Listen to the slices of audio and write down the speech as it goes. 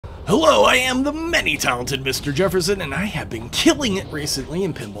Hello, I am the many-talented Mr. Jefferson, and I have been killing it recently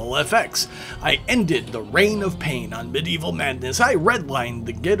in Pinball FX. I ended the Reign of Pain on Medieval Madness, I redlined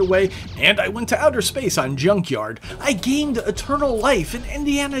the Getaway, and I went to outer space on Junkyard. I gained Eternal Life in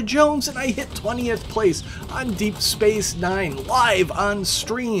Indiana Jones, and I hit 20th place on Deep Space Nine, live on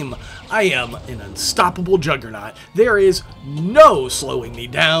stream. I am an unstoppable juggernaut. There is no slowing me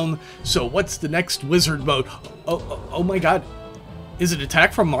down. So what's the next wizard mode? Oh my god. Is it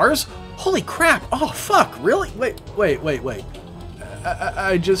Attack from Mars? Holy crap! Oh fuck! Really? Wait.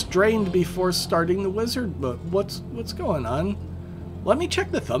 I just drained before starting the wizard mode. What's going on? Let me check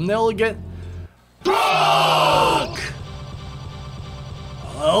the thumbnail again. Fuck!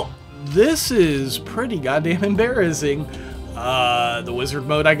 Well, this is pretty goddamn embarrassing. The wizard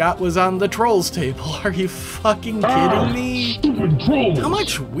mode I got was on the Trolls table. Are you fucking kidding me? Stupid trolls! How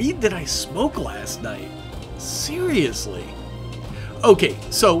much weed did I smoke last night? Seriously? Okay,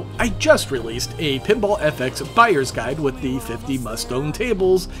 so I just released a Pinball FX buyer's guide with the 50 must-own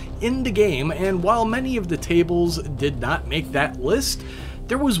tables in the game, and while many of the tables did not make that list,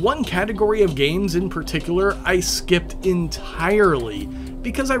 there was one category of games in particular I skipped entirely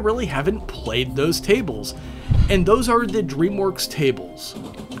because I really haven't played those tables, and those are the DreamWorks tables.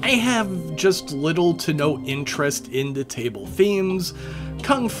 I have just little to no interest in the table themes.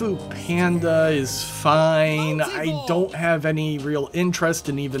 Kung Fu Panda is fine. I don't have any real interest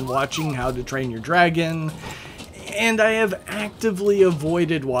in even watching How to Train Your Dragon, and I have actively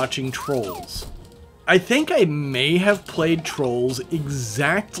avoided watching Trolls. I think I may have played Trolls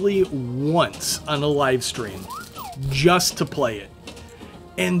exactly once on a live stream, just to play it.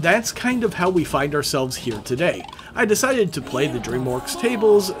 And that's kind of how we find ourselves here today. I decided to play the DreamWorks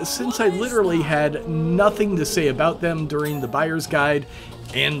tables since I literally had nothing to say about them during the buyer's guide,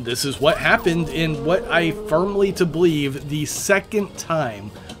 and this is what happened in what I firmly to believe the second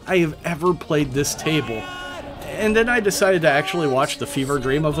time I have ever played this table. And then I decided to actually watch the fever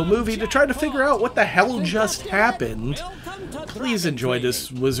dream of a movie to try to figure out what the hell just happened. Please enjoy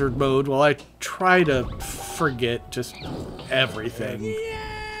this wizard mode while I try to forget just everything.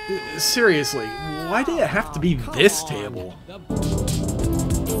 Seriously, why did it have to be this table?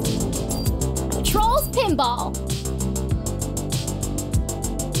 Trolls Pinball.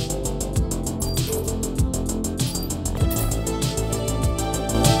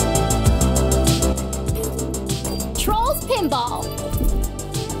 Trolls Pinball.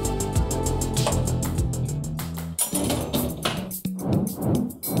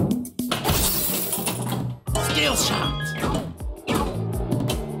 Skill shot.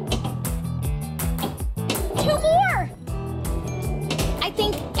 Two more! I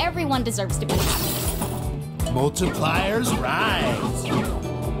think everyone deserves to be happy. Multipliers rise.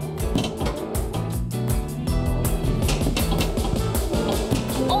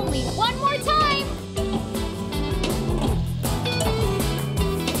 Only one more time!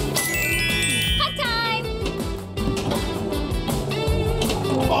 Hot time!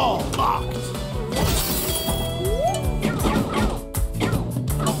 Ball locked.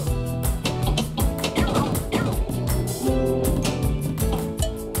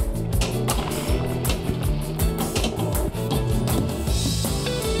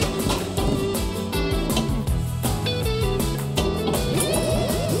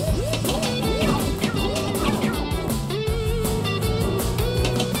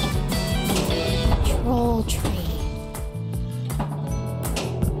 Troll tree.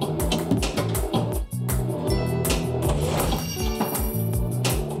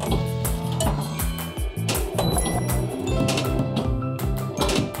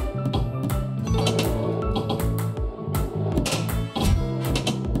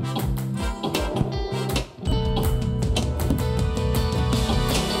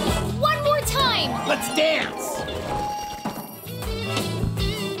 One more time! Let's dance.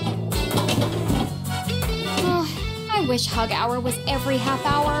 I wish Hug Hour was every half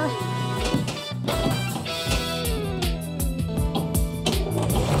hour.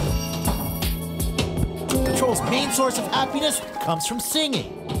 The troll's main source of happiness comes from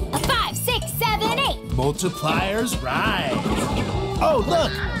singing. A 5, 6, 7, 8. Multipliers rise. Oh,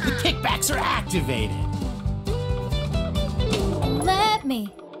 look, the kickbacks are activated. Let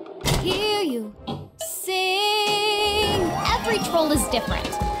me hear you sing. Every troll is different,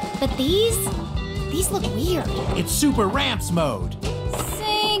 but these look weird. It's Super Ramps mode.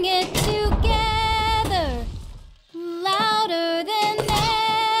 Sing it together, louder than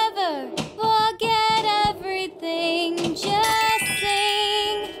ever. Forget everything, just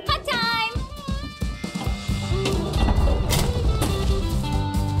sing. Hot time!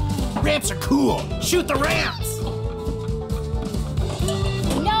 Ramps are cool. Shoot the ramps.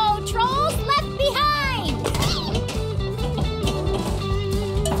 No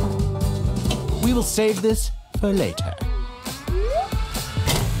We'll save this for later.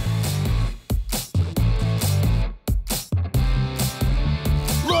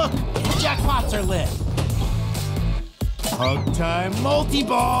 Look! The jackpots are lit! Hug time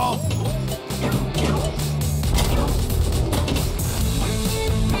multi-ball!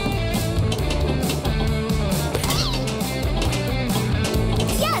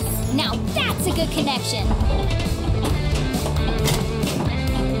 Yes! Now that's a good connection.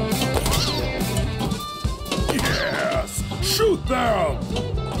 Yes! Shoot them!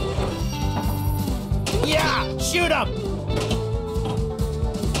 Yeah! Shoot 'em!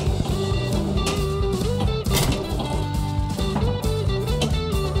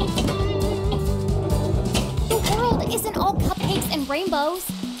 The world isn't all cupcakes and rainbows.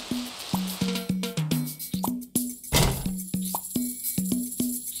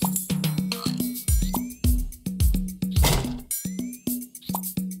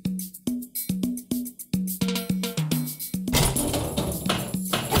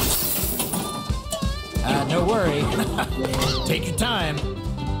 No worry. Take your time.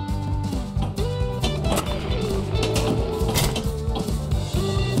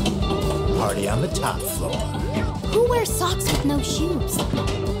 Party on the top floor. Who wears socks with no shoes?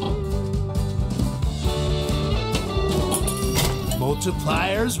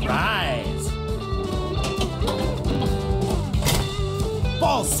 Multipliers rise.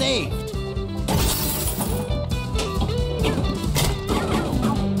 Ball saved.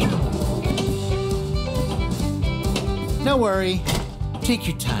 No worry. Take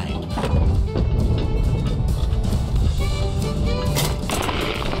your time.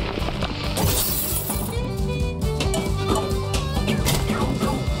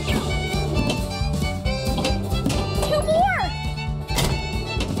 Two more!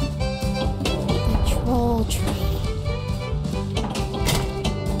 The troll tree.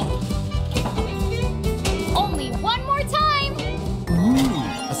 Only one more time!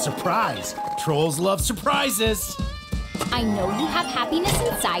 Ooh, a surprise. Trolls love surprises. I know you have happiness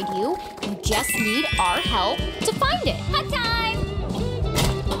inside you. You just need our help to find it. Hug time!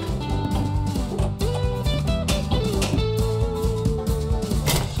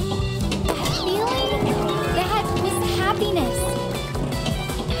 That feeling, that was happiness.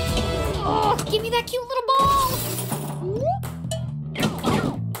 Oh, give me that cute little ball.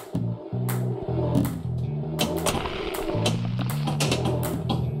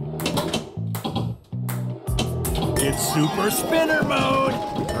 It's Super Spinner mode!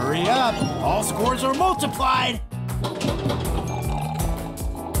 Hurry up! All scores are multiplied!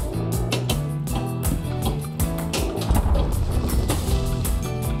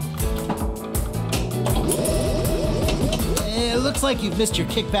 It looks like you've missed your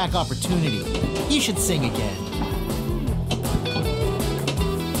kickback opportunity. You should sing again.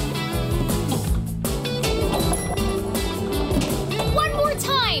 One more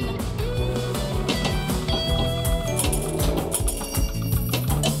time!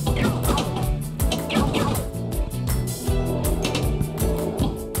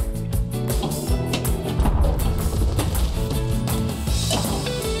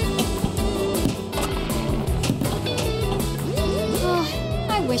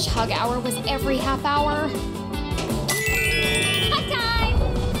 I wish Hug Hour was every half hour. Hug time!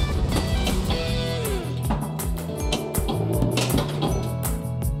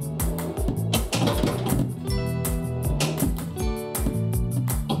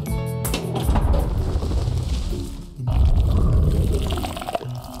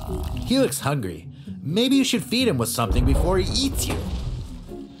 He looks hungry. Maybe you should feed him with something before he eats you.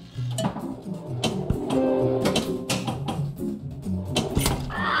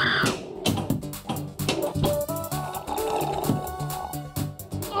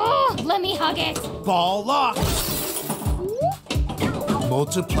 Let me hug it. Ball locked.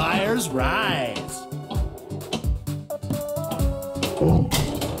 Multipliers rise.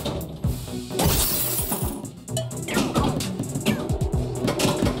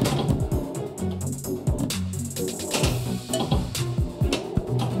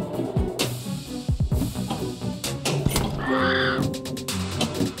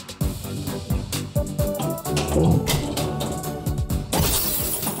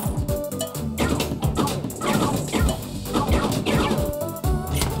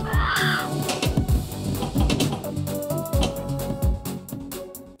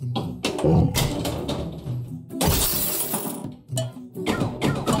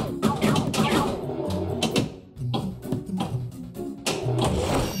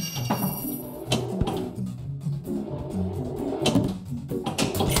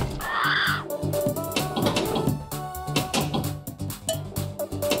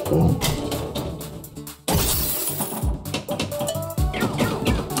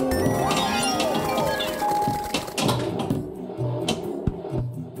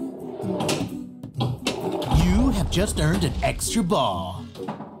 just earned an extra ball.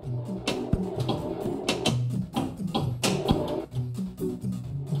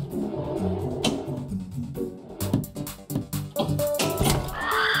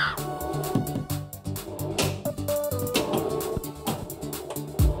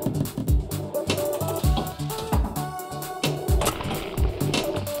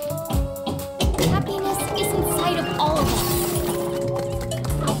 Happiness is inside of all of us.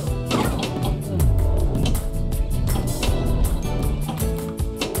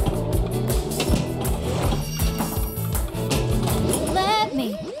 Let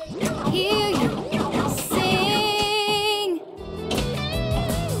me hear you sing.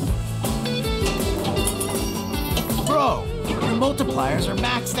 Bro, your multipliers are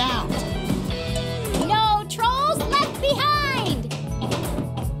maxed out. No trolls left behind.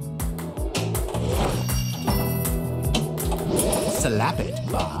 Slap it,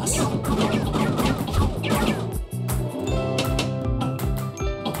 boss.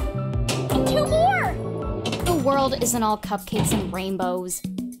 Two more. The world isn't all cupcakes and rainbows.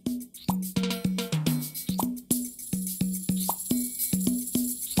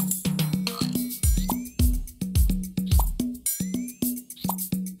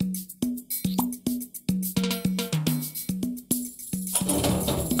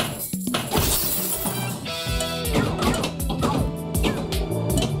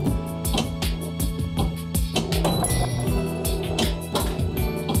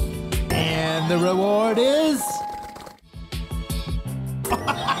 And the reward is...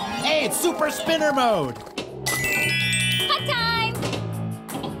 Hey, it's Super Spinner mode! Hot time.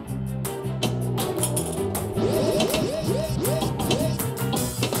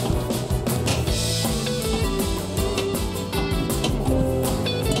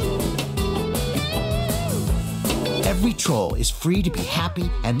 Every troll is free to be happy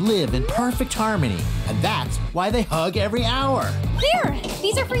and live in perfect harmony. And that's why they hug every hour. Here,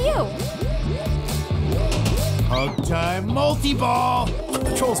 these are for you. Hug time multi-ball!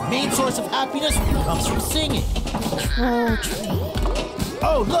 The troll's main source of happiness comes from singing. Troll tree.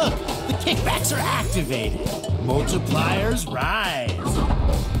 Oh, look! The kickbacks are activated. Multipliers rise.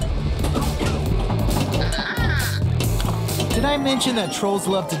 Did I mention that trolls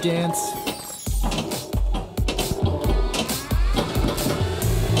love to dance?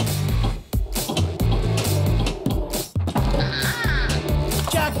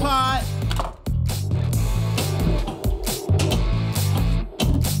 Jackpot!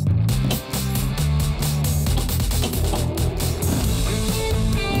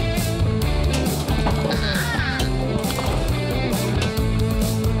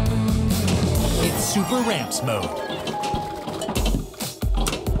 It's Super Ramps mode.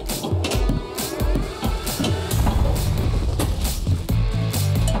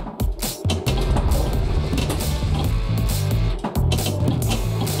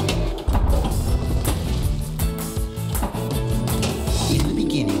 In the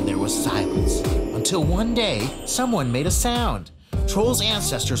beginning, there was silence. Until one day, someone made a sound. Troll's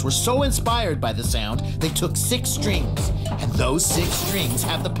ancestors were so inspired by the sound, they took 6 strings. And those 6 strings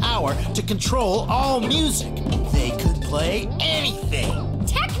have the power to control all music. They could play anything.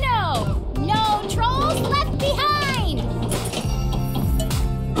 Techno. No trolls left behind.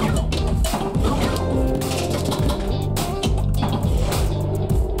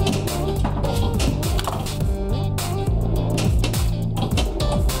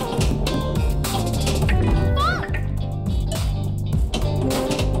 Funk.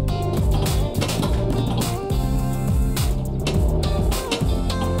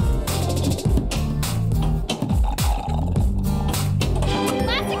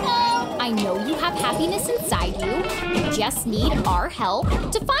 Classical. I know you have happiness inside you. You just need our help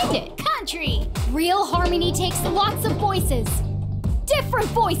to find it. Country. Real harmony takes lots of voices. Different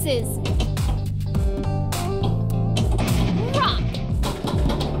voices. Rock.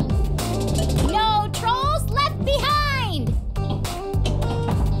 No trolls left behind.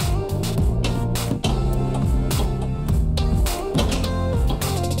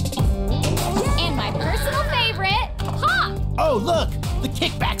 And my personal favorite, pop. Oh, look! The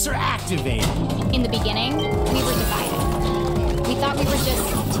kickbacks are activated. In the beginning, we were divided. We thought we were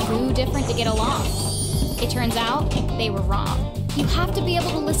just too different to get along. It turns out they were wrong. You have to be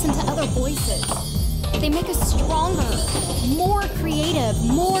able to listen to other voices. They make us stronger, more creative,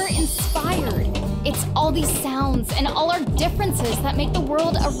 more inspired. It's all these sounds and all our differences that make the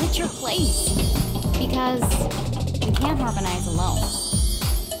world a richer place. Because we can't harmonize alone.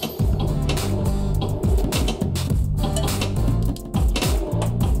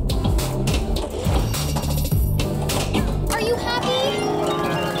 Are you happy?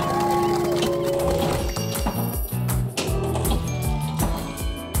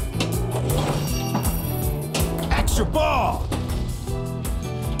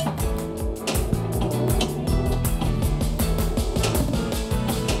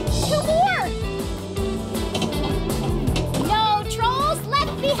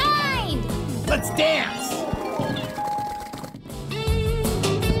 dance!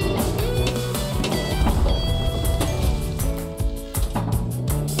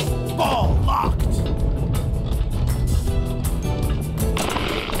 Ball locked!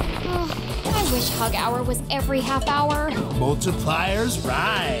 I wish hug hour was every half hour. Multipliers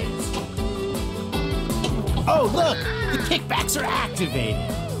rise! Oh, look! The kickbacks are activated!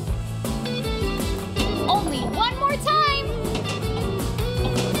 Only one more time!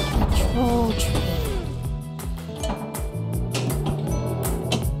 Control tree.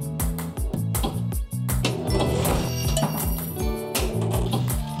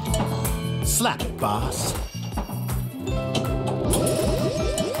 Slap it, boss.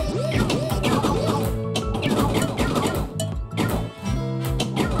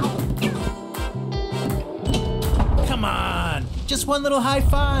 Come on! Just one little high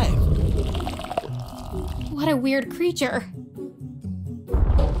five! What a weird creature.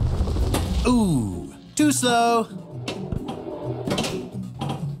 Ooh, too slow!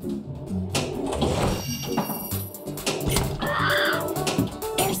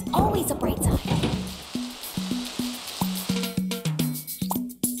 There's always a bright side.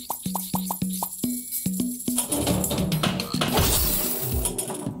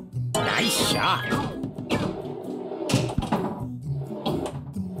 Nice shot!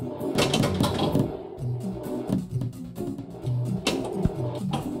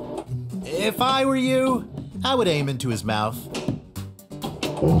 If I were you, I would aim into his mouth.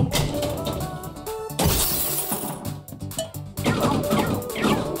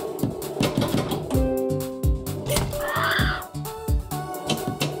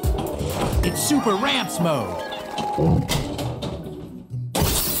 It's Super Ramps mode.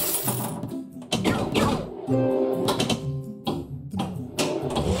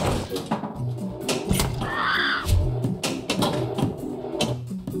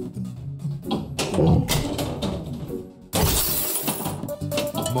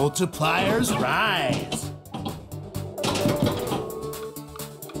 Multipliers rise.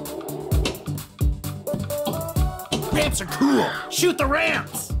 Ramps are cool. Shoot the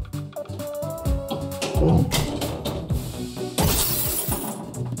ramps.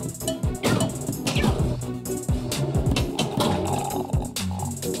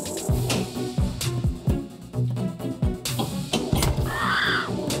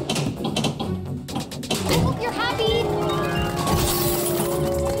 I hope you're happy.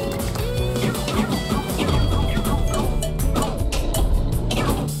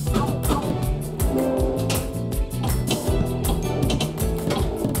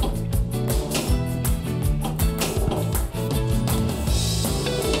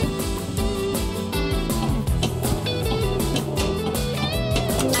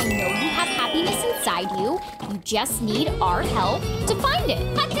 Inside you. You just need our help to find it.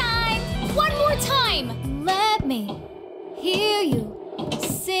 Hug time! One more time! Let me hear you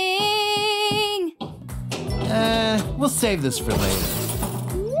sing. We'll save this for later.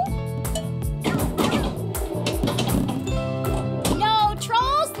 No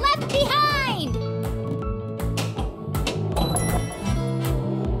trolls left behind!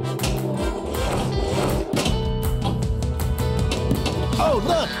 Oh,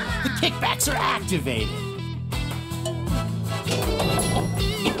 look! The kickbacks are activated!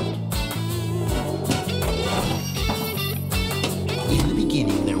 In the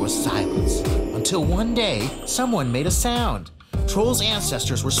beginning, there was silence. Until one day, someone made a sound. Troll's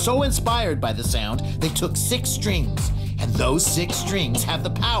ancestors were so inspired by the sound, they took 6 strings. And those 6 strings have the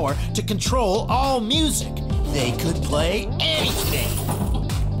power to control all music. They could play anything.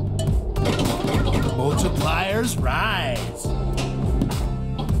 Multipliers rise.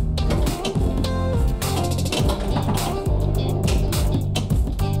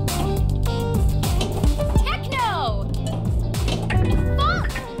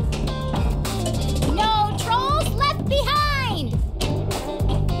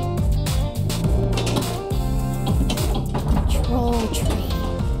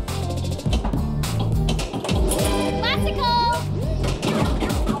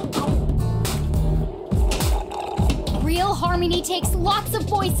 Harmony takes lots of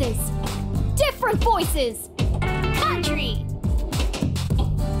voices. Different voices. Country.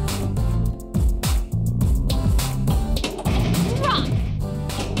 Rock.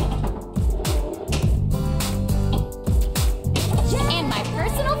 And my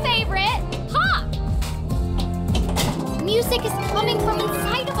personal favorite, pop. Music is coming from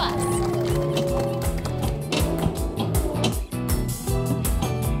inside of us.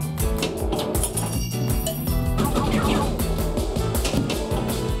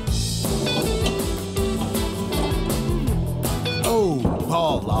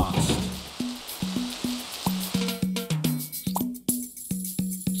 Ball lost.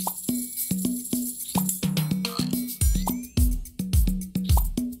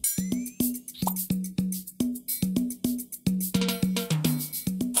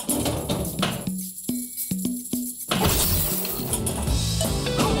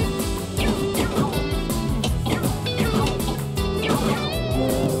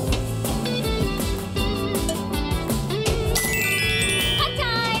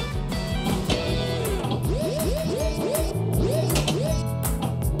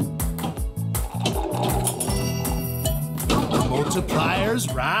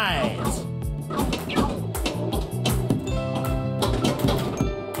 Multipliers rise.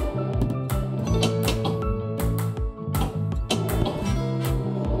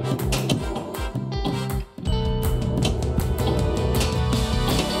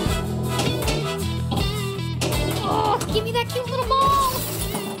 Oh, give me that cute little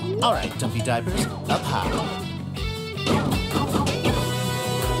ball. All right, Dumpy Diapers, up high.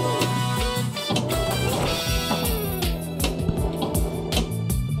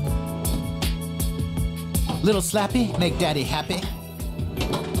 Little Slappy, make Daddy happy.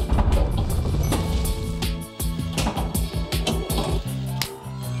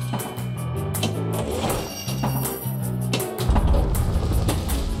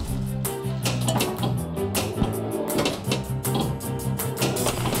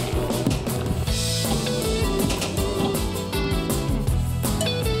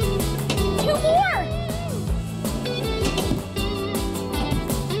 Two more.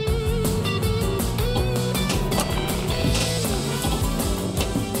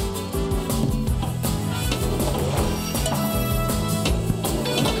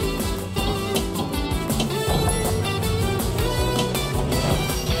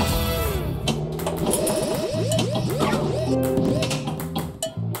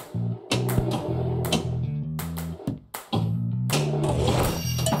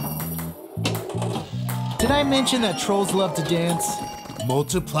 Did I mention that trolls love to dance?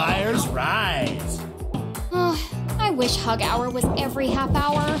 Multipliers rise. Oh, I wish hug hour was every half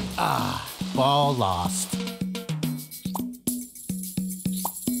hour. Ball lost.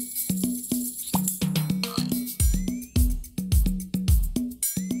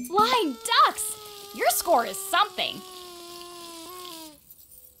 Flying ducks! Your score is something.